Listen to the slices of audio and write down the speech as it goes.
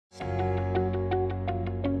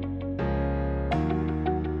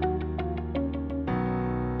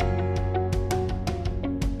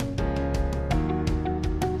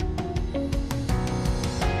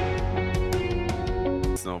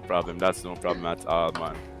problem. That's no problem at all,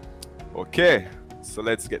 man. Okay, so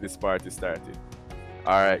let's get this party started.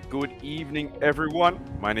 All right, good evening, everyone.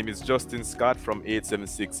 My name is Justin Scott from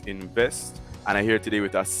 876 Invest, and I'm here today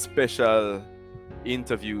with a special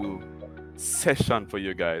interview session for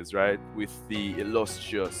you guys, right? With the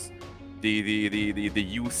illustrious, the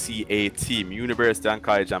UCA team, University and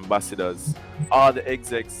College Ambassadors, all the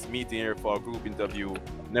execs meeting here for a group interview,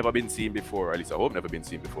 never been seen before, or at least I hope never been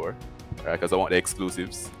seen before, right? Because I want the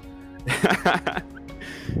exclusives,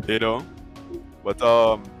 you know. But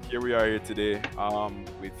here we are here today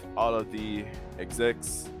with all of the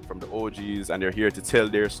execs from the OGs, and they're here to tell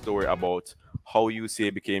their story about how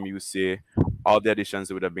UCA became UCA, all the additions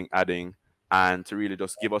they would have been adding, and to really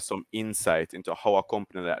just give us some insight into how a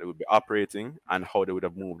company that would be operating and how they would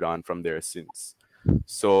have moved on from there since.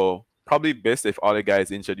 So probably best if all the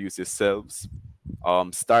guys introduce yourselves,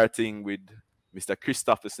 starting with Mr.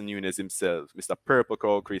 Christopherson Nunes himself, Mr. Purple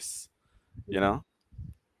Cow Chris, you know?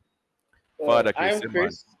 Father Chris, I'm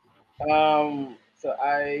Chris. So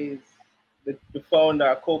the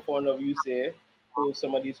founder, co-founder of UCA, who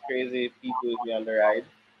some of these crazy people with me on the ride.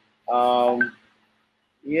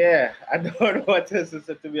 Yeah, I don't know what else to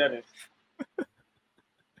say, to be honest.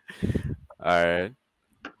 All right.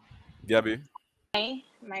 Gabby? Hi,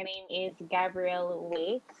 my name is Gabrielle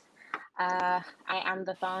Waite. I am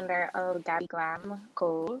the founder of Gabby Glam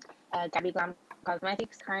Co., Gabby Glam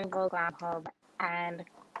Cosmetics, Carnival Glam Hub, and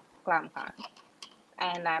GlamCon.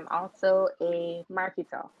 And I'm also a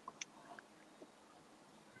marketer.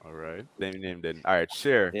 All right. Same name then. All right,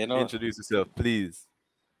 Cher, introduce yourself, please.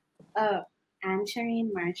 I'm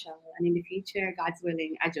Shireen Marshall, and in the future, God's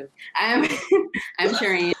willing, I joke. I'm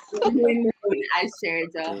Shireen. I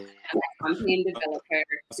shared a campaign developer,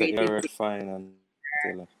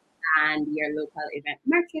 and your local event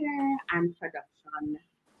marketer and production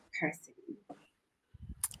person.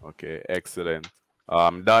 Okay, excellent.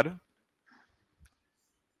 Dad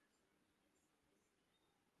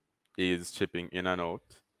is chipping in and out.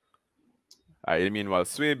 Meanwhile,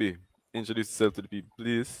 Swaby, introduce yourself to the people,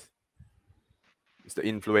 please. Mr.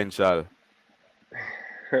 Influential.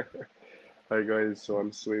 Hi guys, so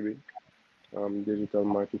I'm Swaby. I'm digital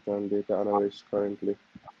marketer and data analyst currently.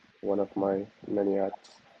 One of my many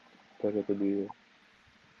hats. Pleasure to be here.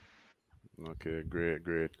 Okay,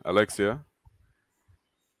 great. Alexia?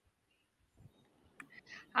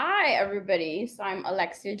 Hi everybody. So I'm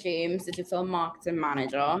Alexia James, digital marketing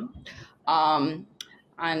manager. And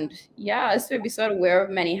yeah, Swaby sort of wear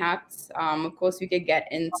many hats. Of course, we could get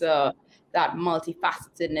into that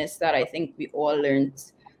multifacetedness that I think we all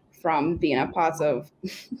learned from being a part of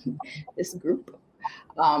this group.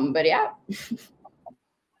 But yeah.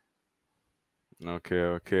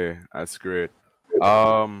 Okay. That's great.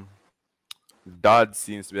 Dad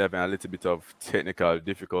seems to be having a little bit of technical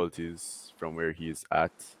difficulties from where he's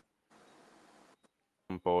at.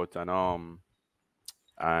 Jump out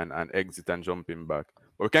and exit and jumping back.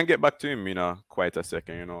 But we can get back to him in quite a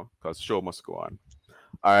second, because show must go on.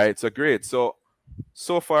 All right, so great. So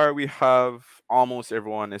far we have almost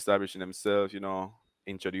everyone establishing themselves,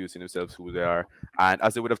 introducing themselves, who they are. And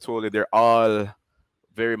as I would have told you, they're all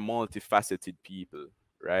very multifaceted people,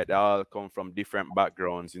 right? They all come from different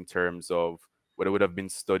backgrounds in terms of what they would have been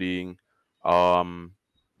studying.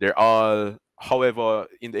 They're all, however,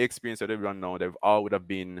 in the experience of everyone now, they've all would have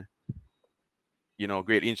been,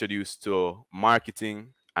 great introduced to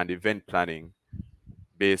marketing and event planning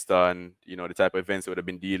based on, the type of events they would have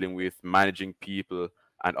been dealing with, managing people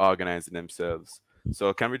and organizing themselves.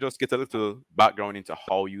 So can we just get a little background into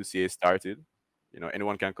how UCA started?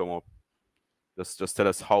 Anyone can come up. Just tell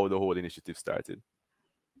us how the whole initiative started.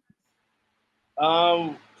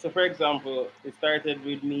 So for example, it started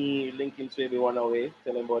with me linking Swaby one away,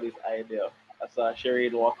 telling about this idea. I saw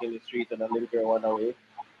Shireen walking the street and I linked her one away.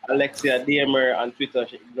 Alexia DM her on Twitter,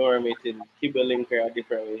 she ignored me till Kibwe link her a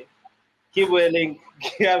different way. Kibwe link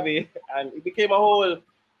Gabby, and it became a whole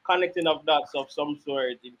connecting of dots of some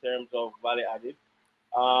sort in terms of value added.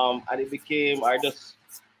 And it became, I just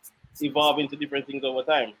evolved into different things over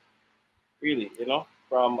time. Really,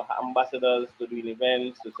 from ambassadors to doing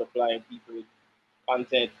events to supplying people with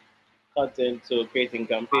content to creating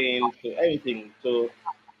campaigns to everything. So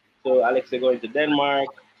Alexa going to Denmark,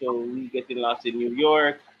 to we getting lost in New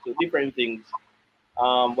York, to different things.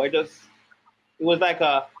 But it was like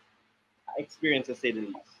a experience, to say the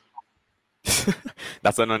least.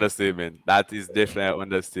 That's an understatement. That is definitely an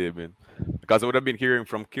understatement. Because I would have been hearing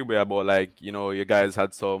from Cuba about you guys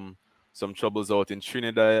had some troubles out in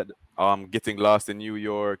Trinidad, getting lost in New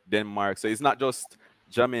York, Denmark. So it's not just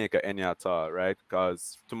Jamaica any at all, right?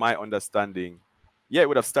 Because to my understanding, yeah, it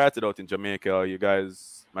would have started out in Jamaica. You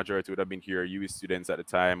guys majority would have been here, UWI students at the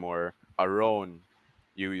time or around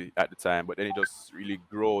UWI at the time, but then it just really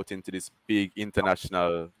grew out into this big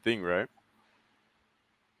international thing, right?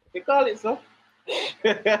 We call it so.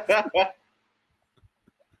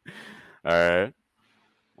 All right.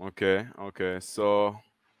 Okay. Okay. So,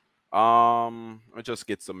 I just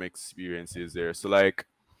get some experiences there. So, like,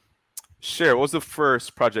 share, what's the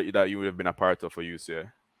first project that you would have been a part of for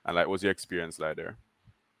UCA? And like, what's your experience like there?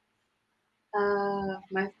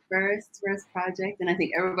 My first project, and I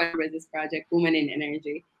think everybody remembers this project, Women in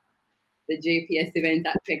Energy, the JPS event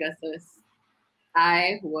at Pegasus.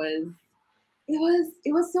 I was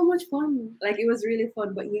it was so much fun. Like it was really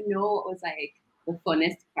fun, but you know it was like the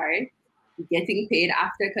funnest part? Getting paid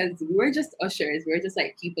after because we were just ushers, we were just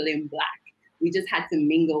like people in black. We just had to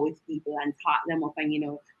mingle with people and talk them up and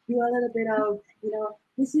do a little bit of,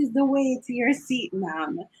 this is the way to your seat,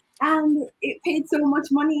 ma'am. And it paid so much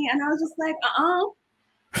money and I was just like,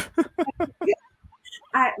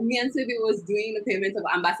 me and Sylvie was doing the payment of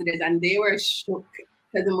ambassadors and they were shook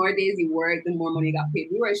because the more days you work, the more money you got paid.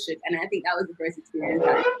 We were shook, and I think that was the first experience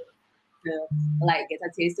to like get a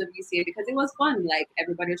taste of UCA because it was fun. Like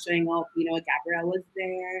everybody was showing up. Gabrielle was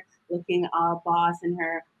there, looking all boss in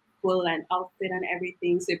her full and outfit and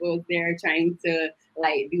everything. So it was there trying to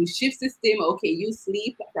like do shift system. Okay, you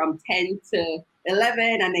sleep from 10 to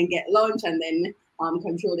 11, and then get lunch, and then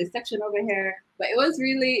control this section over here. But it was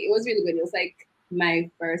really good. It was like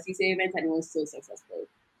my first UCA event, and it was so successful.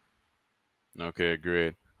 Okay,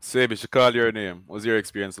 great. Save, should call your name. What's your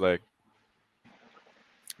experience like?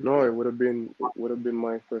 No, it would have been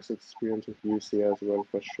my first experience with UC as well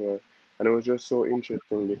for sure. And it was just so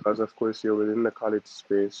interesting because of course you're within the college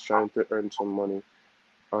space trying to earn some money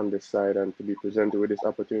on the side and to be presented with this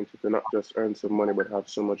opportunity to not just earn some money but have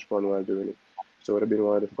so much fun while doing it. So it would have been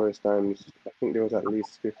one of the first times I think there was at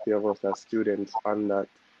least 50 of us as students on that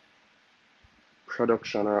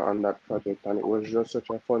production or on that project and it was just such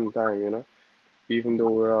a fun time. Even though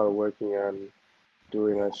we're all working and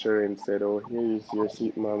doing as Sharon said, oh, here is your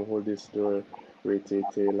seat, ma'am, hold this door, wait,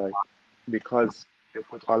 like, because they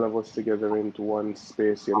put all of us together into one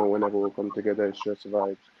space, whenever we come together, it's just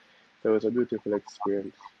vibes. So it was a beautiful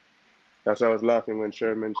experience. That's why I was laughing when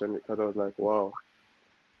Sharon mentioned it, because I was like, wow,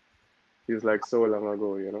 feels like so long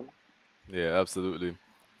ago. Yeah, absolutely.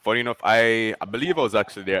 Funny enough, I believe I was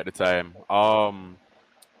actually there at the time.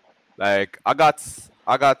 Like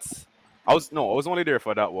I was only there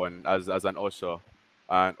for that one as an usher,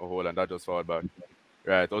 and oh hold on, that just followed back.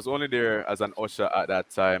 Right, I was only there as an usher at that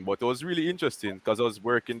time, but it was really interesting because I was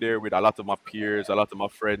working there with a lot of my peers, a lot of my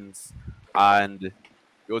friends, and it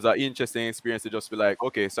was an interesting experience to just be like,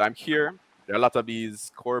 okay, so I'm here. There are a lot of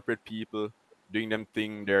these corporate people doing them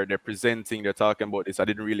thing. They're presenting. They're talking about this. I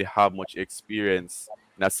didn't really have much experience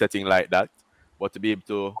in a setting like that, but to be able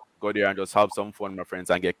to go there and just have some fun with my friends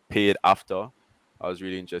and get paid after, that was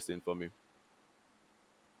really interesting for me.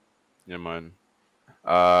 Yeah, man.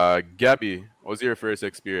 Gabby, what was your first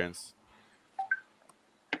experience?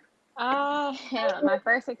 My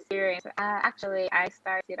first experience, actually, I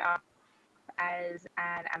started off as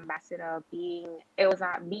an ambassador, being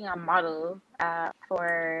a model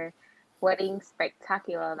for Wedding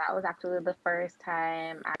Spectacular. That was actually the first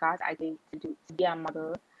time I got actually to be a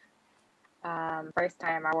model. First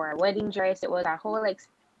time I wore a wedding dress. It was a whole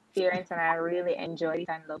experience, and I really enjoyed it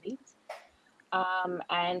and loved it.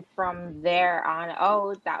 And from there on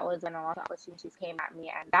out, that was when a lot of opportunities came at me,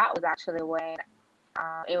 and that was actually when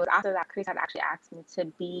it was after that Chris had actually asked me to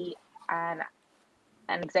be an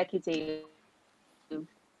an executive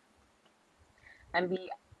and be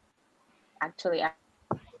actually a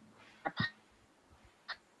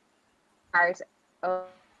part of.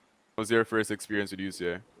 What was your first experience with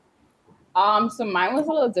UCA? So mine was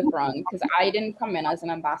a little different because I didn't come in as an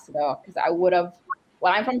ambassador because I would have.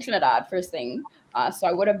 Well, I'm from Trinidad, first thing. So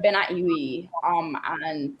I would have been at UE.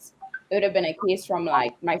 And it would have been a case from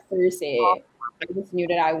like my first day. I just knew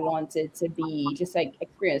that I wanted to be just like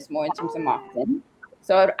experience more in terms of marketing.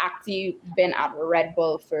 So I'd actually been at Red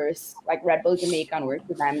Bull first, like Red Bull Jamaica, and worked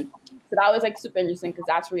with them. So that was like super interesting because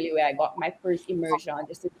that's really where I got my first immersion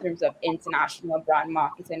just in terms of international brand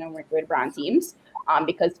marketing and working with brand teams.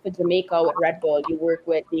 Because for Jamaica with Red Bull, you work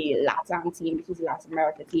with the Latin team, which is the Latin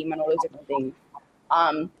America team, and all those different things.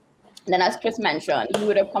 Um, and then, as Chris mentioned, he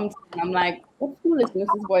would have come to me, and I'm like, what foolishness is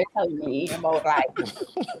this boy telling me about like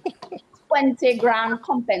 20 grand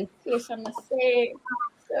compensation to stay?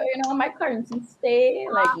 So, my currency stay?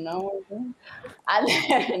 Like, no. And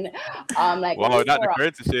then, Wow, not the later on,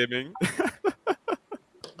 currency shaming.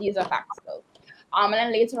 these are facts though. And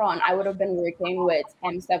then later on, I would have been working with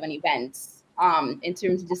M7 events in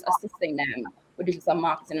terms of just assisting them for digital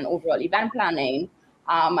marketing and overall event planning.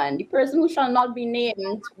 And the person who shall not be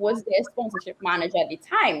named was their sponsorship manager at the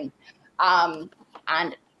time.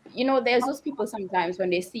 And there's those people sometimes when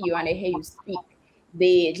they see you and they hear you speak,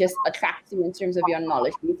 they just attract you in terms of your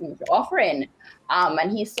knowledge, the things you're offering.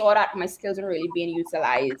 And he saw that my skills were really being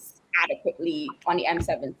utilized adequately on the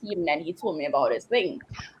M7 team, and then he told me about his thing.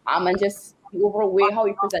 And just the overall way how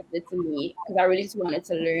he presented it to me, because I really just wanted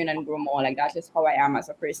to learn and grow more. Like, that's just how I am as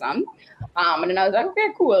a person. And then I was like, okay,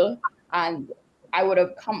 cool. And I would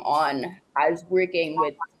have come on as working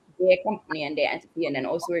with their company and their entity, and then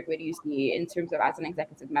also work with UCA in terms of as an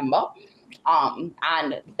executive member.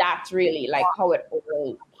 And that's really like how it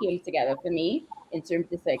all came together for me in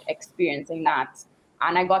terms of like experiencing that.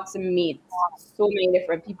 And I got to meet so many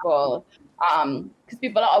different people. Because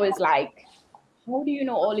people are always like, how do you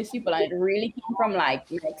know all these people? And it really came from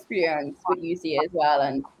like my experience with UCA as well,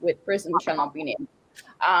 and with person who shall not be named.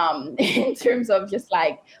 In terms of just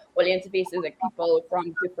like all the interfaces, like people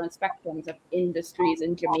from different spectrums of industries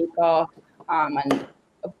in Jamaica, and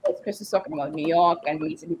of course Chris was talking about New York and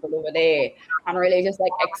meeting people over there, and really just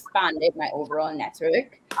like expanded my overall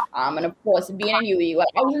network. And of course being in UE, well,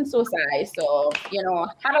 I was in SOSI, so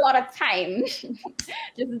had a lot of time just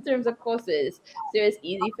in terms of courses. So it's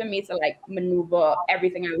easy for me to like maneuver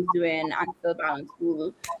everything I was doing and still balance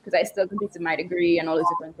school, because I still completed my degree and all those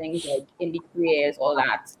different things like in the careers, all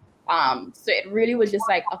that. So it really was just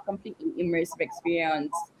like a completely immersive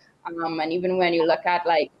experience. And even when you look at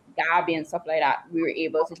like Gabby and stuff like that, we were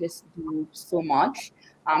able to just do so much.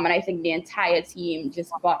 And I think the entire team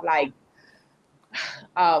just got like,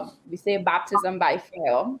 we say baptism by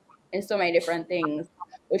fire in so many different things,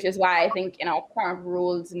 which is why I think in our current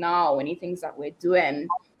roles now, any things that we're doing,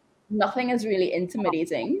 nothing is really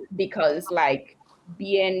intimidating, because like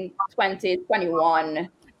being 20, 21,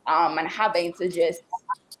 and having to just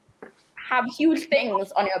have huge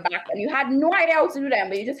things on your back and you had no idea how to do them,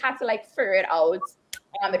 but you just had to like figure it out.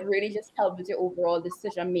 It really just helped with your overall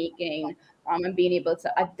decision making, and being able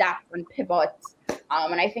to adapt and pivot.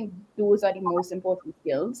 And I think those are the most important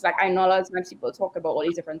skills. Like, I know a lot of times people talk about all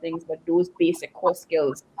these different things, but those basic core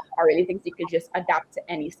skills are really things you could just adapt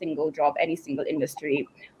to any single job, any single industry.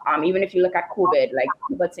 Even if you look at COVID, like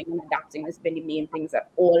pivoting and adapting has been the main things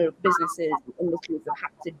that all businesses and industries have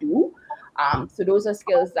had to do. So those are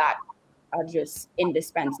skills that are just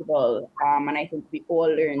indispensable. And I think we all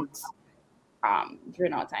learned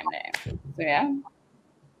during our time there. So yeah.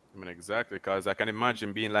 I mean, exactly, because I can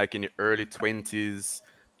imagine being like in your early 20s,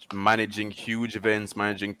 managing huge events,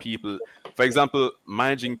 managing people. For example,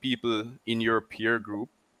 managing people in your peer group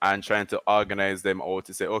and trying to organize them all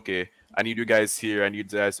to say, okay, I need you guys here, I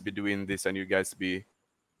need you guys to be doing this, and you guys to be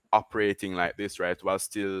operating like this, right? While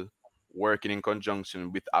still working in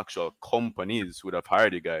conjunction with actual companies who would have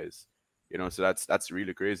hired you guys. So that's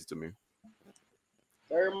really crazy to me.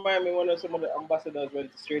 That remind me when some of the ambassadors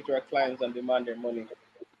went straight to our clients and demand their money.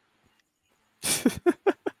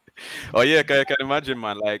 Oh yeah, I can imagine,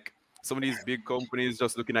 man. Like some of these big companies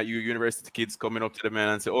just looking at you, university kids coming up to the man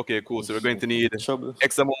and say, "Okay, cool. So we're going to need Trouble.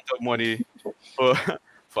 X amount of money for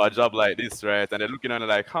for a job like this, right?" And they're looking at it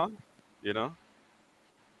like, "Huh?" You know?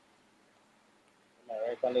 Am I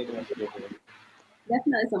right? And they don't do it.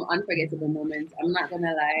 Definitely some unforgettable moments. I'm not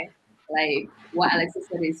gonna lie. Like what Alexa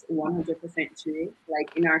said is 100% true.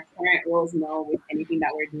 Like in our current roles now, with anything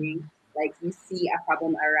that we're doing, like you see a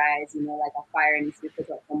problem arise, like a fire needs to be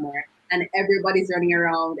put out somewhere, and everybody's running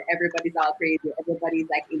around, everybody's all crazy, everybody's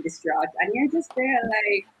like in distraught, and you're just there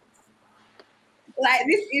like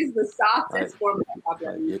this is the softest form of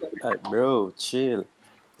problem. Like, bro, chill.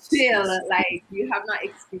 Still, like you have not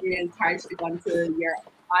experienced hardship until you're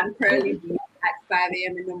on curly beach at 5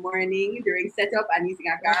 a.m. in the morning during setup and using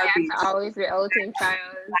a garbage. Yeah, always the outing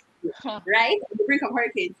trials. Right? The brink of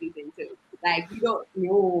hurricane season too. Like you don't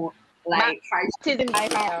know like hardship. It is in my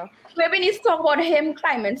file. Maybe we need to talk about him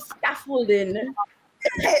climbing scaffolding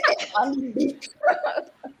on the beach.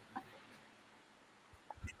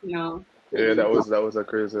 No. Yeah, that was a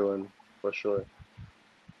crazy one for sure.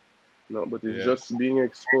 No, but it's just being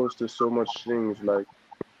exposed to so much things. Like,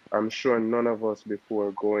 I'm sure none of us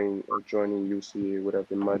before going or joining UCA would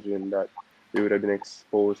have imagined that we would have been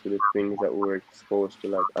exposed to the things that we were exposed to.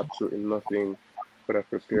 Like, absolutely nothing could have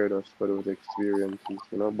prepared us for those experiences.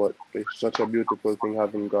 But it's such a beautiful thing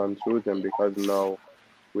having gone through them, because now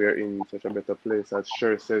we're in such a better place. As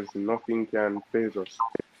Sher says, nothing can phase us.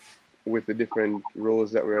 With the different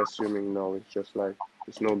roles that we're assuming now, it's just like,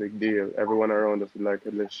 it's no big deal. Everyone around us is like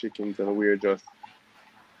headless chickens, and we're just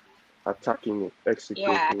attacking it,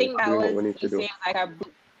 executing Yeah, I it, think that doing what we was, need to it do. seems like a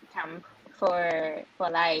boot camp for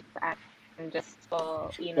life. And just for,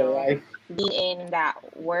 For life. being in that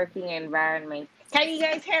working environment. Can you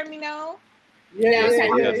guys hear me now? Yeah, Yeah, we yeah,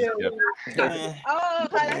 can yeah, hear Yes, you. yeah, yep. yeah. Oh,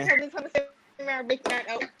 Yeah. that's something say my big turn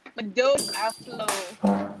out. But those are slow.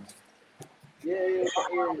 Yeah, yeah, we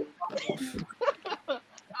can hear you.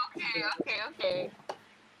 Okay.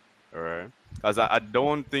 All right. Because I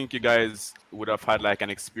don't think you guys would have had like an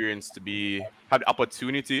experience to be had the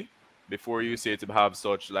opportunity before you say to have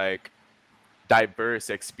such like diverse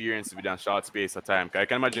experience within a short space of time. 'Cause I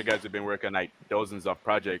can imagine you guys have been working like dozens of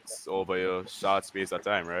projects over a short space of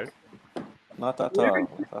time, right? Not at We were, all.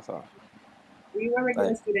 Not at all. we were regular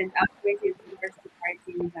Like, students. I was going to university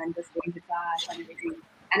parties and just going to class and everything.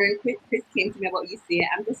 And when Chris came to me about UCA,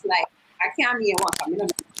 I'm just like, I can't be a walk.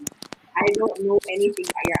 I don't know anything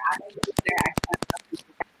that you're asking me, sir.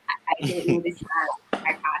 I don't know this hand.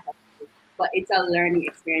 I can't help you. But it's a learning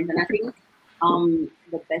experience. And I think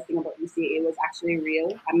the best thing about UCA was actually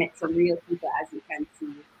real. I met some real people, as you can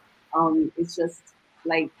see. It's just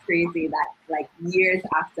like crazy that like years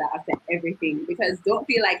after everything, because don't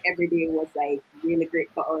feel like every day was like really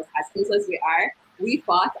great for us. As close as we are, we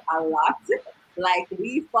fought a lot. Like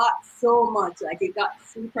we fought so much. Like it got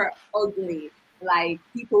super ugly. Like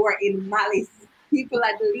people were in malice. People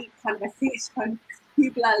had delete conversation.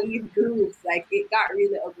 People that leave groups. Like it got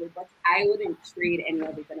really ugly. But I wouldn't trade any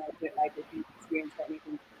of it and I would like the experience or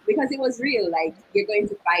anything. Because it was real. Like you're going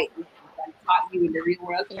to fight with people and taught you in the real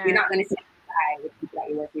world. You're Yeah. not gonna see eye with people that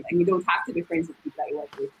you work with. And you don't have to be friends with people that you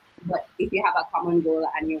work with. But if you have a common goal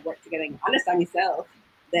and you work together and you understand yourself,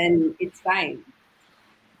 then it's fine.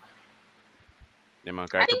 Yeah, man.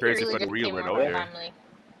 'Cause I I think compare we it to really the just real became world more of out a Yeah, there. family.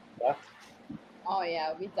 that. Oh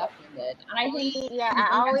yeah, we definitely did. And I think Yeah, even I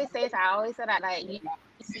always say that like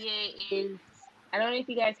UCA is, I don't know if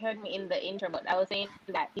you guys heard me in the intro, but I was saying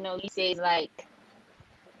that, UCA is like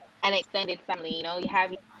an extended family, you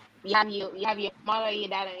have your mother, your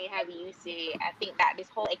dad, and you have UCA. I think that this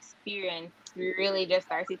whole experience really just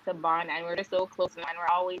started to bond, and we're just so close now, and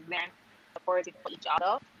we're always there and supportive for each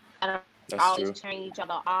other, and we're always that's cheering true. each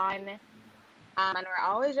other on. And we're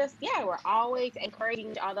always just, yeah, we're always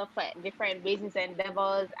encouraging each other for different business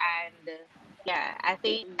endeavors. And yeah, I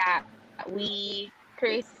think that we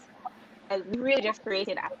really just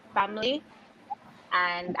created a family.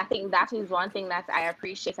 And I think that is one thing that I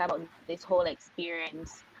appreciate about this whole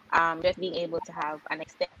experience. Just being able to have an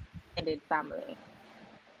extended family.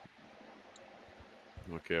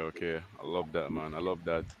 Okay, okay. I love that, man. I love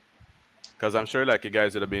that. Because I'm sure like you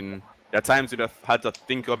guys would have been at times you'd have had to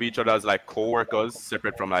think of each other as like co-workers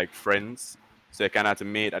separate from like friends. So you kind of had to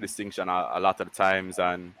make a distinction a lot of the times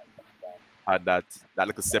and had that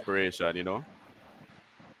little separation, you know?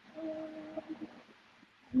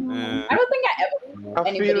 Eh, I don't think I ever thought I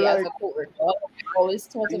of feel anybody as like, a co-worker. I always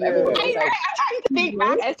thought of yeah, everybody as I'm like trying to think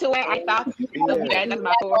back as to where I thought of you yeah. guys we as my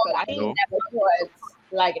never coworkers. I we think no? never thought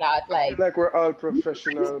like that. I feel Like like we're all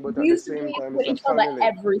professional, but we at the used to same be time, with it's a each other family.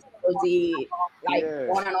 every single day, like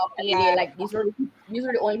Yeah. on and off every day. yeah, Like these were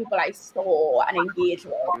the only people I saw and engaged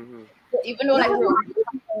with. Hmm. So even though like we were working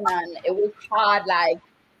and it was hard, like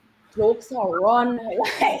jokes are run,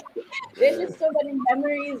 like there's Yeah. just so many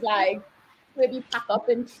memories. Like maybe pack up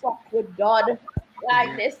in truck with Dodd.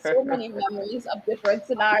 Like there's so many memories of different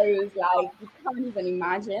scenarios. Like you can't even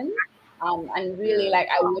imagine. And really, Yeah. like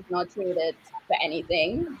I would not trade it for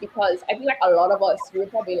anything because I feel like a lot of us we were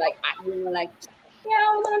probably like at like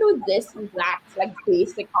yeah, we're gonna do this and that, like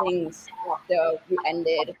basic things after we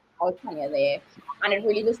ended our tenure there. And it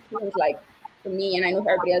really just changed like for me, and I know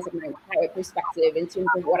for everybody else in my entire perspective in terms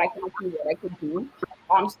of what I can achieve, what I could do.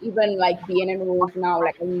 Even like being in roles now,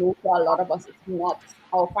 like I know for a lot of us, it's not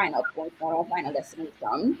our final point, not our final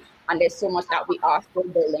destination. And there's so much that we are still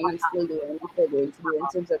building and still doing and still going to do in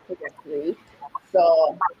terms of trajectory.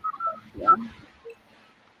 So, yeah.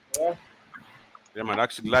 Yeah. Yeah, man.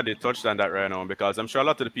 Actually, glad you touched on that right now because I'm sure a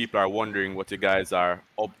lot of the people are wondering what you guys are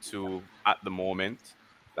up to at the moment.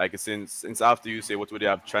 Like since after you say what would you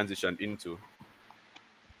have transitioned into?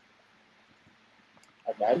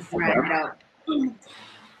 Advance. Just write it out.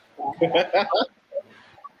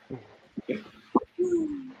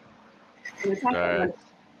 We're talking Right. about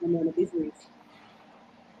the business.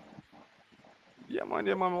 Yeah, man.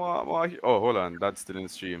 Yeah, man. Oh, hold on. That's still in the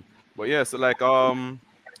stream. But yeah, so like all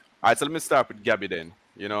right. So let me start with Gabby then.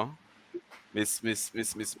 You know, Miss.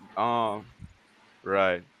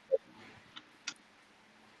 Right.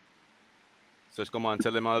 So come on,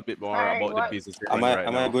 tell him a bit more sorry, about the what? business you're Am doing I right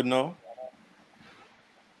am I now. good now?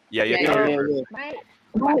 Yeah, you're Yeah, Yeah, you're clear. yeah, good. yeah.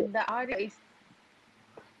 But the audio is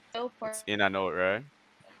so It's poor. in and out, right?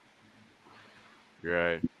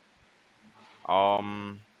 Right.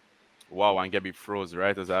 Um. Wow, and Gabby froze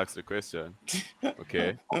right as I asked the question.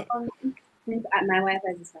 Okay. Um, since my wife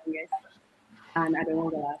is the youngest, and I don't know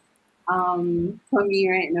the last. For me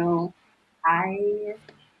right now, I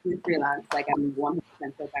do freelance. Like I'm 100%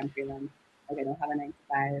 full time freelance. Like I don't have a 9 to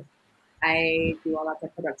 5. I do a lot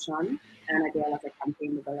of production and I do a lot of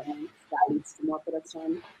campaign development that leads to more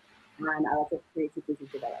production and a lot of creative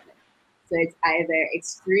business development. So it's either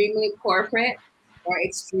extremely corporate or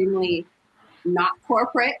extremely not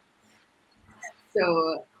corporate.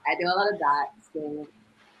 So I do a lot of that. So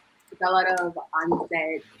it's a lot of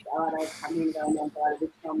on-set, a lot of campaign development, a lot of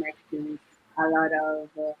digital marketing, a lot of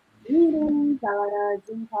meetings, a lot of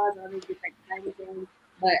Zoom calls, all these different kinds of things.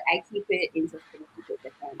 But I keep it interesting, keep it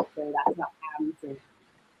different. So that's what I'm saying.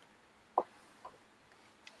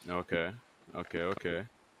 Okay. Okay. Okay.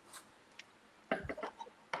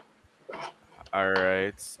 All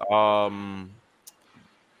right.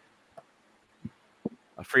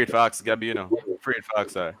 Afraid facts, Gabby. Afraid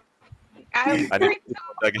facts are. I'm I need pretty.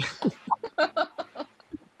 again. Oh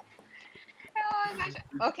my gosh.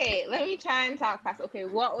 Okay, let me try and talk fast. Okay,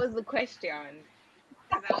 what was the question?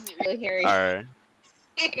 Because I wasn't really hearing. All right.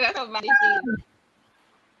 That's how bad it is.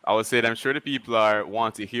 I would say that I'm sure the people are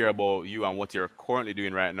want to hear about you and what you're currently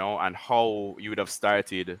doing right now and how you would have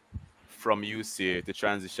started from UCA to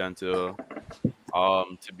transition to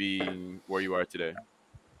being where you are today.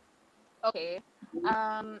 Okay.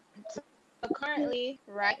 So currently,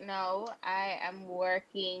 right now, I am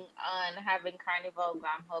working on having Carnival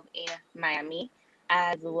Glam Hub in Miami,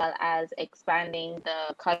 as well as expanding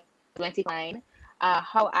the cosmetic line.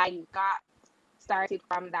 How I got started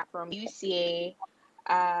from that from UCA.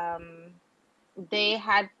 They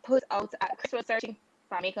had put out Chris was searching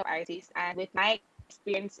for makeup artists, and with my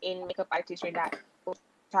experience in makeup artistry that which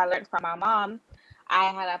I learned from my mom, I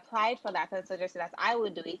had applied for that and suggested that I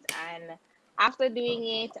would do it. And after doing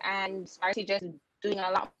it and started just doing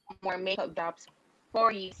a lot more makeup jobs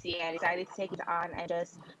for UCA, I decided to take it on and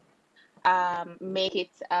just make it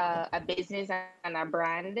a business and a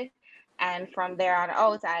brand. And from there on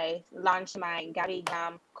out, I launched my Gabby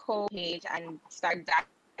Glam co-page and started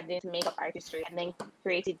diving into makeup artistry, and then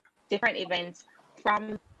created different events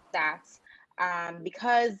from that.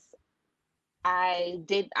 Because I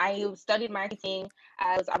studied marketing.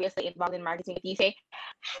 I was obviously involved in marketing with UCA.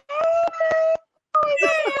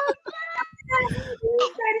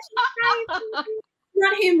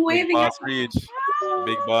 Not him Big waving at boss reach.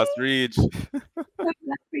 Big boss reach. us.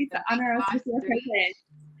 That's free to The big honor us with boss your three. presence.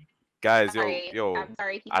 Guys, Sorry, yo. I'm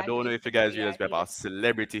sorry, I Keita. don't know This if is you the guys realize we have VIP. a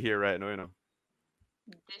celebrity here right now.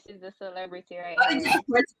 This is the celebrity right But it's here. just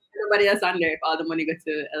worth everybody else under if all the money goes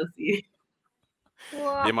to LC. Yeah,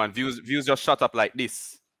 What? man. Views just shut up like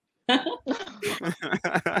this.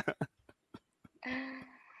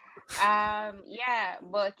 Yeah,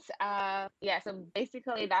 but yeah, so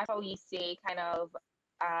basically that's how you say kind of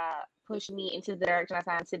pushed me into the direction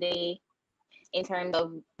I am today in terms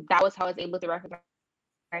of that was how I was able to recognize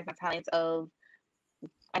my talents of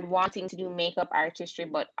and wanting to do makeup artistry,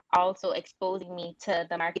 but also exposing me to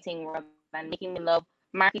the marketing world and making me love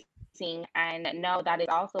marketing. And now that is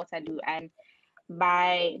also what I do. And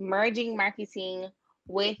by merging marketing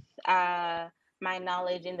with my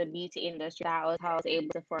knowledge in the beauty industry, that was how I was able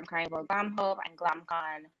to form Carnival Glam Hub and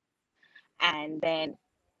GlamCon, and then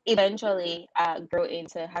eventually grow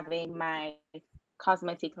into having my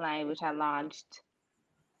cosmetic line, which I launched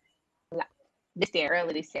this year,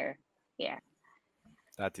 early this year. Yeah.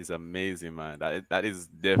 That is amazing, man. That is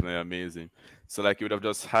definitely amazing. So like you would have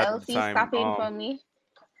just had the Elsie, time. stop in for me.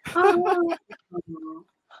 Oh.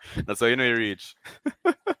 That's how you reach.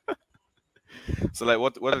 So like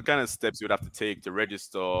what are the kind of steps you would have to take to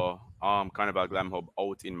register Carnival Glam Hub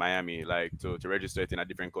out in Miami? Like to register it in a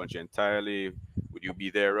different country entirely? Would you be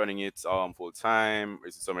there running it full time?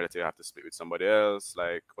 Is it something that you have to split with somebody else?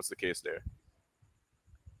 Like what's the case there?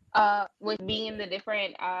 With being in the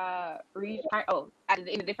different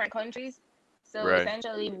in the different countries. So Right.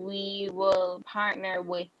 essentially, we will partner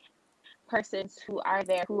with persons who are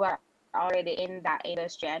there who are already in that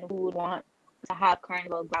industry and who would want to have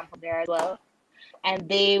Carnival Glam Hub there as well, and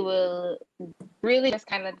they will really just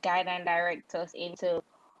kind of guide and direct us into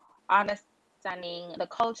understanding the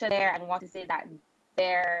culture there and what is it that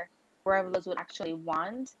their revelers would actually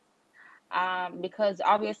want. Because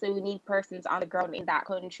obviously we need persons on the ground in that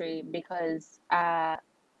country because I'm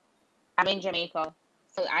in Jamaica,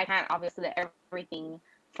 so I can't obviously do everything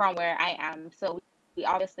from where I am. So we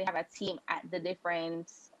obviously have a team at the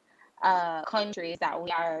different countries that we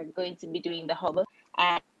are going to be doing the hub,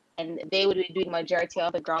 and they would be doing majority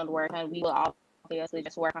of the groundwork, and we will obviously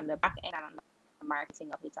just work on the back end and on the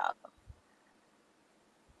marketing of it all.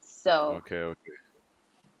 So Okay.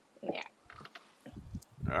 yeah.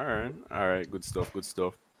 All right. Good stuff. Good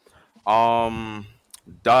stuff. Um,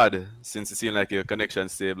 Dad, since it seems like your connection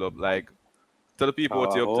stable up, like tell the people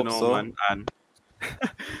what I you're up to hope now, so. man, and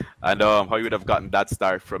and how you would have gotten that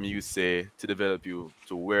start from UCA to develop you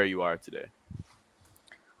to where you are today.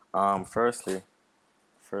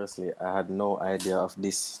 Firstly, I had no idea of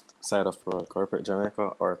this side of corporate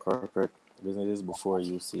Jamaica or corporate businesses before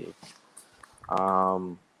UCA.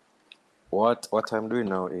 What I'm doing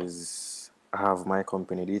now is I have my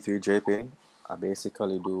company D3 Draping. I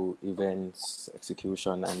basically do events,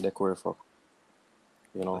 execution, and decor for,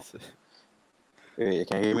 you know. Hey, you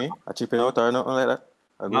can hear me? I chipping out or nothing like that?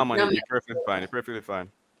 I No, good? man, No, you're perfectly fine. You're perfectly fine.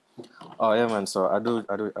 Oh yeah, man. So I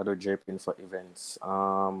do draping for events.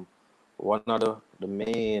 One of the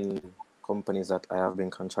main companies that I have been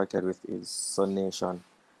contracted with is Sun Nation,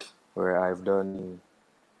 where I've done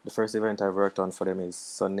the first event I've worked on for them is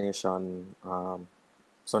Sun Nation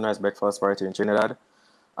Sunrise Breakfast Party in Trinidad,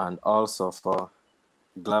 and also for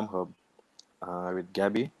Glam Hub with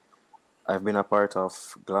Gabby. I've been a part of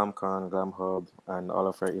GlamCon, Glam Hub, and all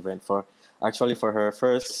of her event for actually for her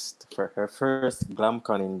first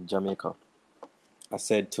GlamCon in Jamaica. I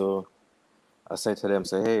said to I said to them,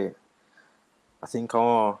 say, hey, I think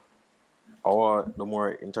I want the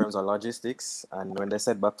more in terms of logistics. And when they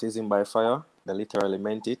said baptism by fire, they literally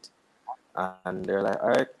meant it. And they're like, all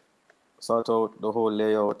right, sort out the whole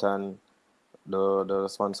layout and the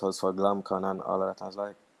sponsors for GlamCon and all of that. I was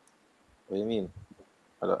like, what do you mean?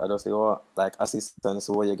 I just say, oh, like assistance,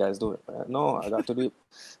 what you guys do? No, I got to do it.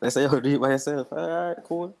 They say, oh, do it by yourself. All right,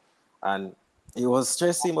 cool. And it was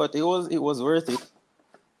stressing, but it was worth it.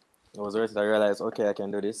 It was worth it. I realized, okay, I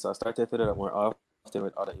can do this. So I started to do that more often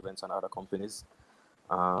with other events and other companies.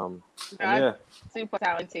 And yeah, That's super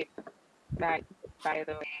talented. That, by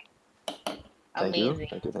the way, thank you, amazing.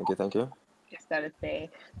 thank you, thank you, thank you, Just gotta say.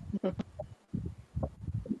 thank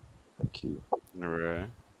you. All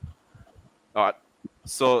right.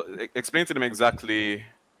 So explain to them exactly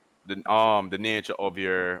the nature of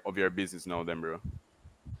your business now, then, bro.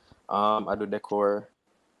 I do decor,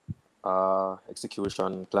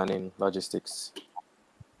 execution, planning, logistics.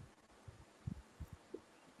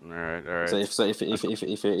 All So right.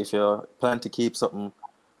 if you plan to keep something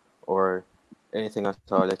or anything at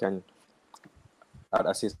all, you can add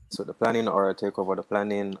assist with the planning or take over the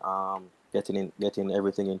planning, getting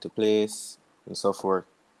everything into place and so forth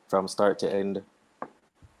from start to end.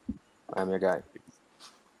 I'm your guy.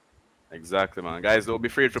 Exactly, man. Guys, don't be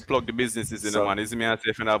afraid to plug the businesses in, So man. Is me and say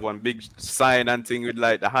if you have one big sign and thing with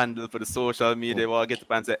like the handle for the social media, will get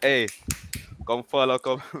up and say, hey, come follow,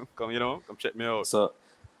 come, come, come check me out. so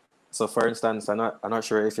so for instance, I'm not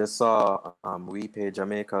sure if you saw We Pay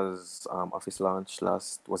Jamaica's office launch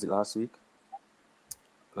last week? No, was it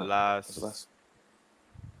Last, last?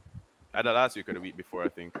 either last week or the week before, I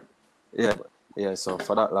think. Yeah, yeah. So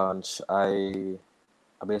for that launch, I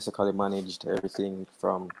basically managed everything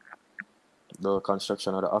from the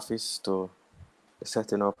construction of the office to the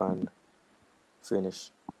setting up and finish.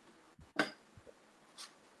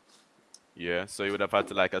 Yeah, so you would have had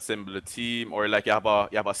to like assemble a team, or like you have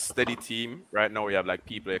a steady team right now. You have like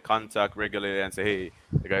people you contact regularly and say, hey,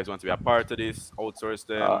 the guys want to be a part of this, outsource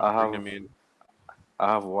Uh, them, I bring have them in.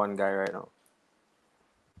 I have one guy right now.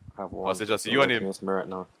 I have Or one say just person you and working him. with me right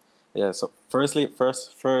now. Yeah. So first it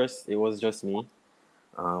was just me.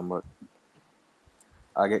 But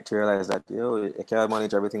I get to realize that you can't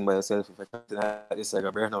manage everything by yourself. If I continue like this, I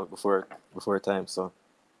got burnout before time. So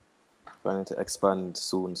planning to expand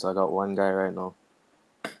soon. So I got one guy right now.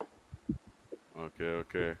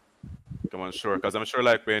 Okay. Come on, sure. Because I'm sure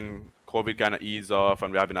like when COVID kind of ease off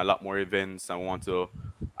and we're having a lot more events and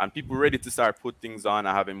and people ready to start put things on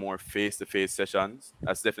and having more face-to-face sessions,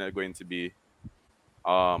 that's definitely going to be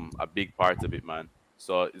a big part of it, man.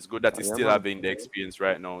 So it's good that Oh, he's yeah, still man. having the experience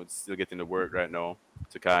right now. It's still getting the work right now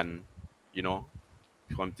to can, you know,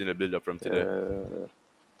 continue to build up from today.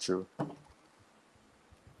 True.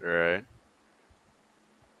 Right.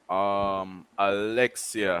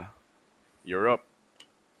 Alexia, you're up.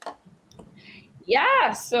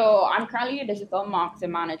 Yeah, so I'm currently a digital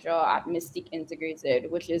marketing manager at Mystic Integrated,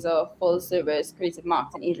 which is a full service creative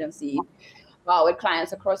marketing agency with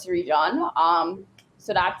clients across the region.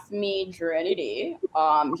 So that's me during the day,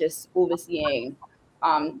 just overseeing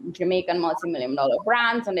Jamaican multi-million dollar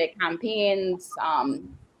brands and their campaigns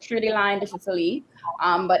through the line digitally.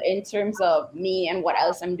 But in terms of me and what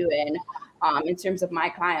else I'm doing, in terms of my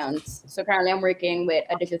clients, so currently I'm working with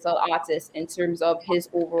a digital artist in terms of his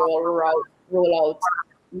overall rollout,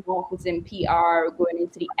 marketing, PR, going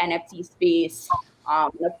into the NFT space,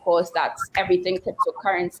 And of course, that's everything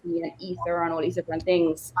cryptocurrency and Ether and all these different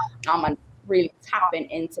things, and really tapping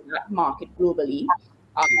into that market globally.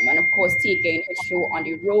 And of course, taking his show on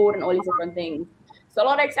the road and all these different things. So a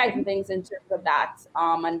lot of exciting things in terms of that,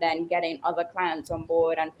 and then getting other clients on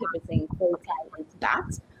board and pivoting full time into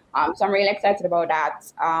that. So I'm really excited about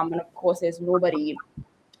that. And of course, there's nobody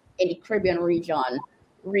in the Caribbean region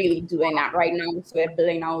really doing that right now. So we're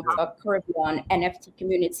building out a Caribbean NFT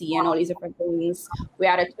community and all these different things. We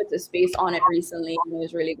had a Twitter space on it recently and it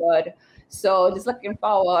was really good. So just looking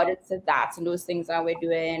forward to that and those things that we're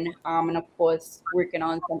doing. And of course, working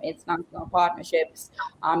on some international partnerships,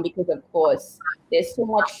 because of course, there's so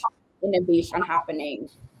much innovation happening.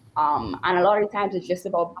 And a lot of times it's just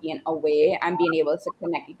about being aware and being able to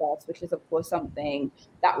connect the dots, which is of course something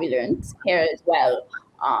that we learned here as well.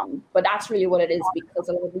 But that's really what it is, because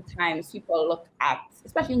a lot of the times people look at,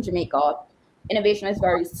 especially in Jamaica, innovation is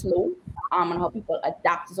very slow, and how people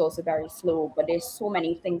adapt is also very slow. But there's so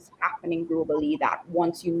many things happening globally that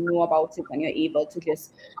once you know about it and you're able to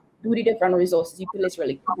just do the different resources, you can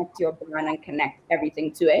literally connect your brand and connect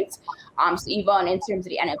everything to it. So even in terms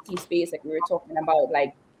of the NFT space, like we were talking about,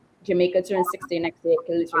 like Jamaica turns 60 next year, it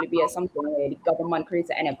can literally be something where the government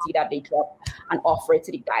creates an NFT that they drop and offer it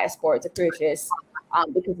to the diaspora to purchase.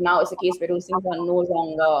 Because now it's a case where those things are no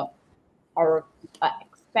longer our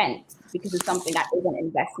expense, because it's something that is an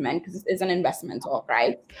investment, because it is an investment talk,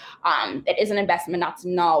 right? It is an investment that's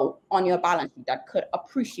now on your balance sheet that could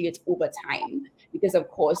appreciate over time, because of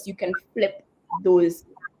course you can flip those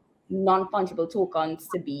non-fungible tokens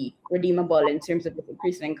to be redeemable in terms of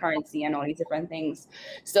increasing currency and all these different things.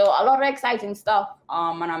 So a lot of exciting stuff,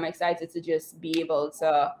 and I'm excited to just be able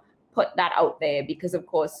to put that out there, because of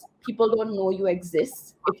course people don't know you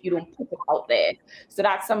exist if you don't put it out there. So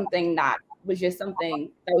that's something that was just something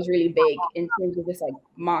that was really big in terms of just like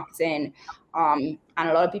marketing, and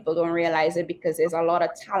a lot of people don't realize it because there's a lot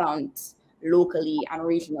of talent locally and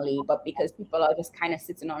regionally, but because people are just kind of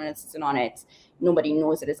sitting on it, nobody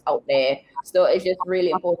knows that it's out there. So it's just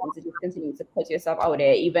really important to just continue to put yourself out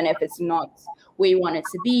there, even if it's not where you want it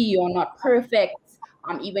to be, you're not perfect.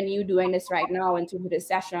 Even you doing this right now into this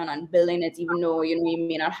session and building it, even though you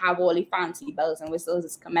may not have all the fancy bells and whistles,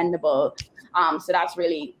 is commendable. So that's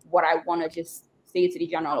really what I want to just say to the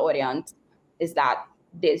general audience, is that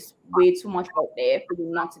there's way too much out there for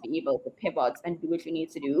you not to be able to pivot and do what you need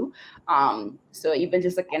to do. So even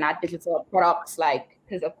just looking at digital products, like,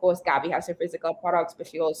 because of course Gabby has her physical products, but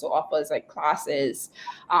she also offers like classes.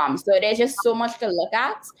 So there's just so much to look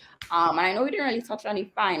at. And I know we didn't really touch on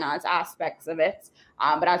the finance aspects of it,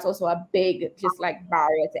 but that's also a big just like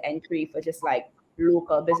barrier to entry for just like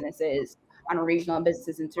local businesses and regional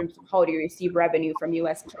businesses in terms of how do you receive revenue from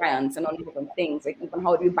US clients and all these different things, like even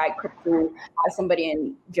how do you buy crypto as somebody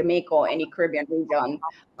in Jamaica or any Caribbean region.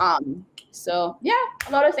 So yeah,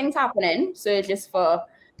 a lot of things happening. So it's just for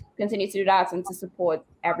continue to do that and to support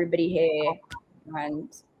everybody here. And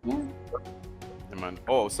yeah. Man.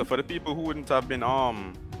 Oh, so for the people who wouldn't have been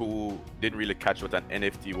who didn't really catch what an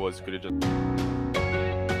NFT was, could you just